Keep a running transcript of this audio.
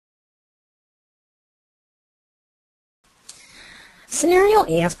Scenario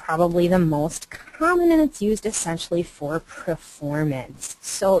A is probably the most common, and it's used essentially for performance.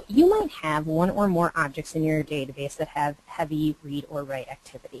 So you might have one or more objects in your database that have heavy read or write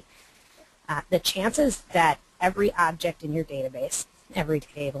activity. The chances that every object in your database, every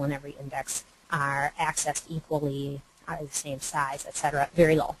table and every index are accessed equally, are the same size, etc.,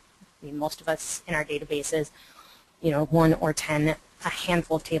 very low. I mean, most of us in our databases, 1 or 10, a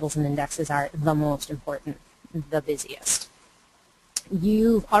handful of tables and indexes are the most important, the busiest.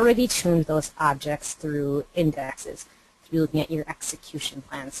 You've already tuned those objects through indexes, through looking at your execution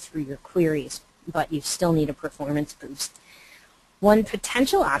plans, through your queries, but you still need a performance boost. One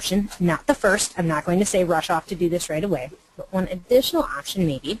potential option, not the first, I'm not going to say rush off to do this right away, but one additional option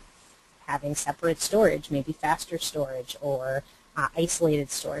may be having separate storage, maybe faster storage or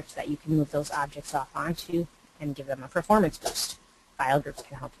isolated storage that you can move those objects off onto and give them a performance boost. File groups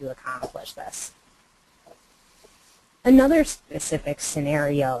can help you accomplish this. Another specific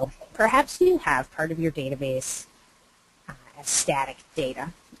scenario, perhaps you have part of your database as static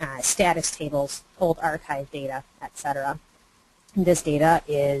data, status tables, old archive data, etc. This data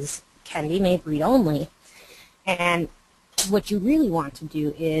can be made read-only, and what you really want to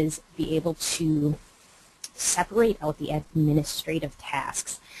do is be able to separate out the administrative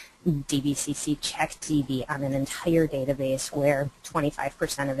tasks. DBCC check DB on an entire database where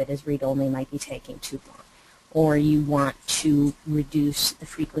 25% of it is read-only might be taking too long. Or you want to reduce the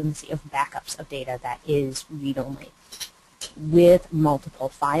frequency of backups of data that is read-only. With multiple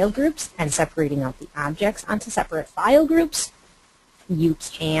file groups and separating out the objects onto separate file groups, you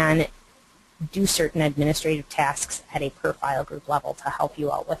can do certain administrative tasks at a per file group level to help you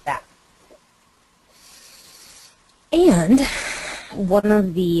out with that. And one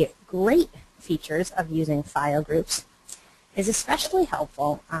of the great features of using file groups is especially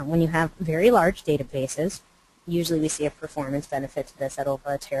helpful when you have very large databases. Usually we see a performance benefit to this at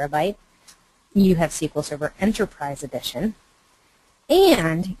over 1 terabyte. You have SQL Server Enterprise Edition,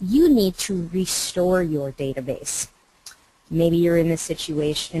 and you need to restore your database. Maybe you're in a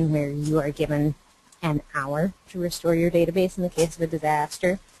situation where you are given an hour to restore your database in the case of a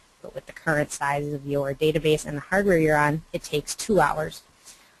disaster, but with the current size of your database and the hardware you're on, it takes 2 hours.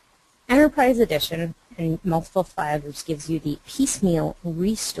 Enterprise Edition and multiple file groups gives you the piecemeal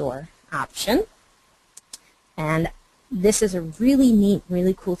restore option, and this is a really neat,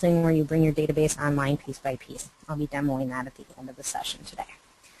 really cool thing where you bring your database online piece by piece. I'll be demoing that at the end of the session today.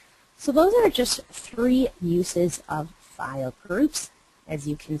 So those are just 3 uses of file groups. As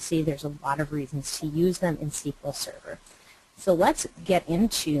you can see, there's a lot of reasons to use them in SQL Server. So let's get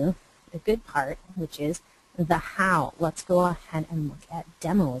into the good part, which is the how. Let's go ahead and look at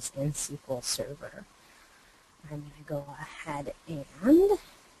demos in SQL Server. I'm going to go ahead and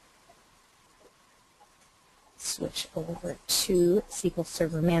switch over to SQL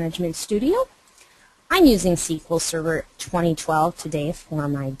Server Management Studio. I'm using SQL Server 2012 today for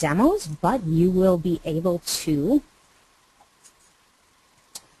my demos, but you will be able to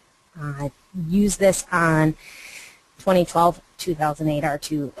use this on 2012, 2008,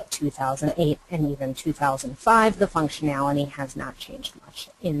 R2, 2008, and even 2005. The functionality has not changed much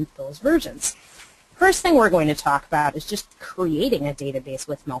in those versions. First thing we're going to talk about is just creating a database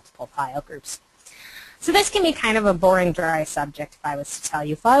with multiple file groups. So this can be kind of a boring, dry subject if I was to tell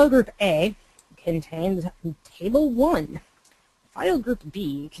you. File group A contains table 1. File group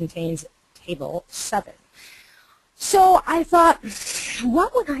B contains table 7. So I thought,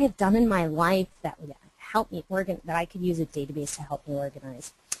 what would I have done in my life that would help me that I could use a database to help me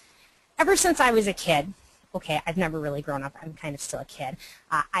organize? Ever since I was a kid, okay, I've never really grown up, I'm kind of still a kid,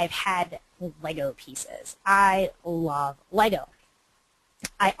 I've had Lego pieces. I love Lego.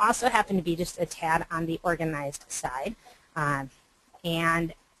 I also happen to be just a tad on the organized side,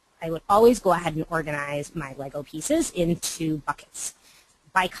 and I would always go ahead and organize my Lego pieces into buckets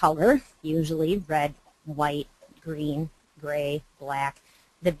by color, usually red, white, green, gray, black.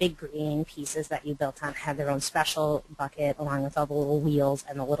 The big green pieces that you built on had their own special bucket along with all the little wheels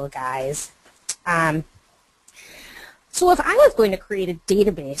and the little guys. So if I was going to create a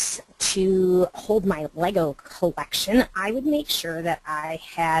database to hold my Lego collection, I would make sure that I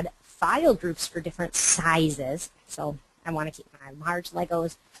had file groups for different sizes. So I want to keep my large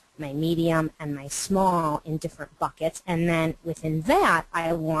Legos, my medium, and my small in different buckets. And then within that,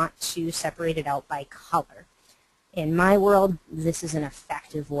 I want to separate it out by color. In my world, this is an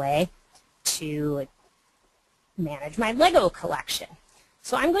effective way to manage my Lego collection.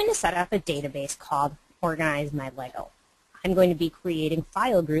 So I'm going to set up a database called Organize My Lego. I'm going to be creating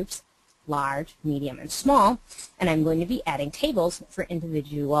file groups, large, medium, and small, and I'm going to be adding tables for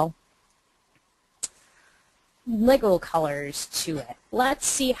individual Lego colors to it. Let's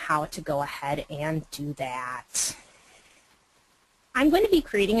see how to go ahead and do that. I'm going to be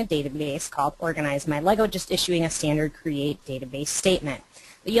creating a database called Organize My Lego, just issuing a standard create database statement.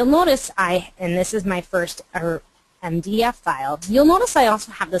 But you'll notice and this is my first MDF file, you'll notice I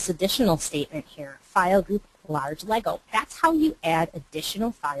also have this additional statement here, file group large Lego. That's how you add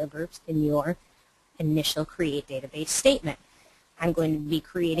additional file groups in your initial create database statement. I'm going to be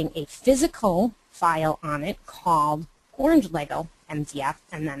creating a physical file on it called orange Lego MDF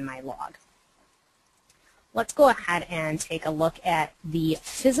and then my log. Let's go ahead and take a look at the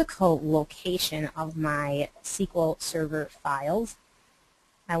physical location of my SQL Server files.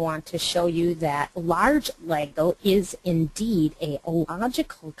 I want to show you that large Lego is indeed a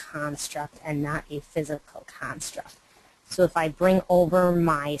logical construct and not a physical construct. So if I bring over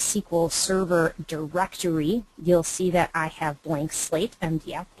my SQL Server directory, you'll see that I have blank slate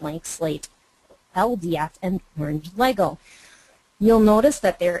MDF, blank slate LDF, and orange Lego. You'll notice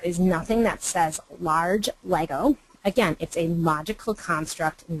that there is nothing that says large Lego. Again, it's a logical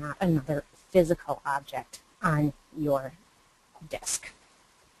construct, not another physical object on your disk.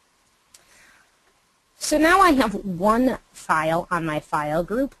 So now I have one file on my file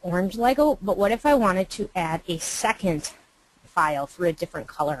group, orange Lego, but what if I wanted to add a second file for a different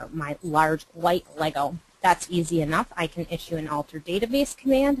color, my large white Lego? That's easy enough. I can issue an alter database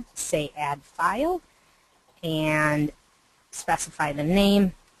command, say add file, and specify the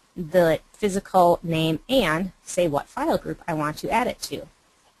name, the physical name, and say what file group I want to add it to.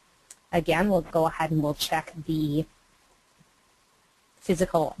 Again, we'll go ahead and we'll check the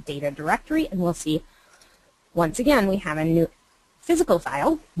physical data directory, and we'll see once again we have a new physical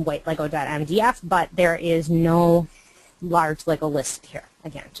file, whitelego.mdf, but there is no large Lego listed here.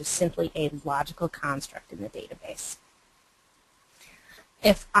 Again, just simply a logical construct in the database.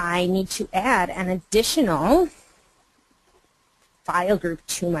 If I need to add an additional file group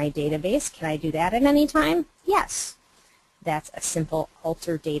to my database, can I do that at any time? Yes. That's a simple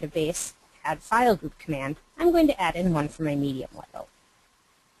alter database add file group command. I'm going to add in one for my medium Lego.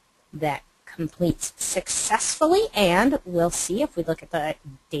 That completes successfully, and we'll see if we look at the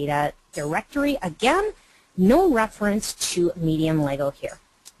data directory again, no reference to medium Lego here,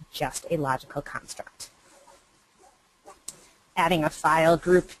 just a logical construct. Adding a file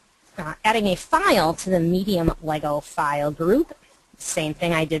group, adding a file to the medium Lego file group, same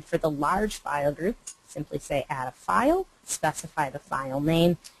thing I did for the large file group. Simply say add a file, specify the file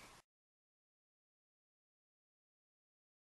name,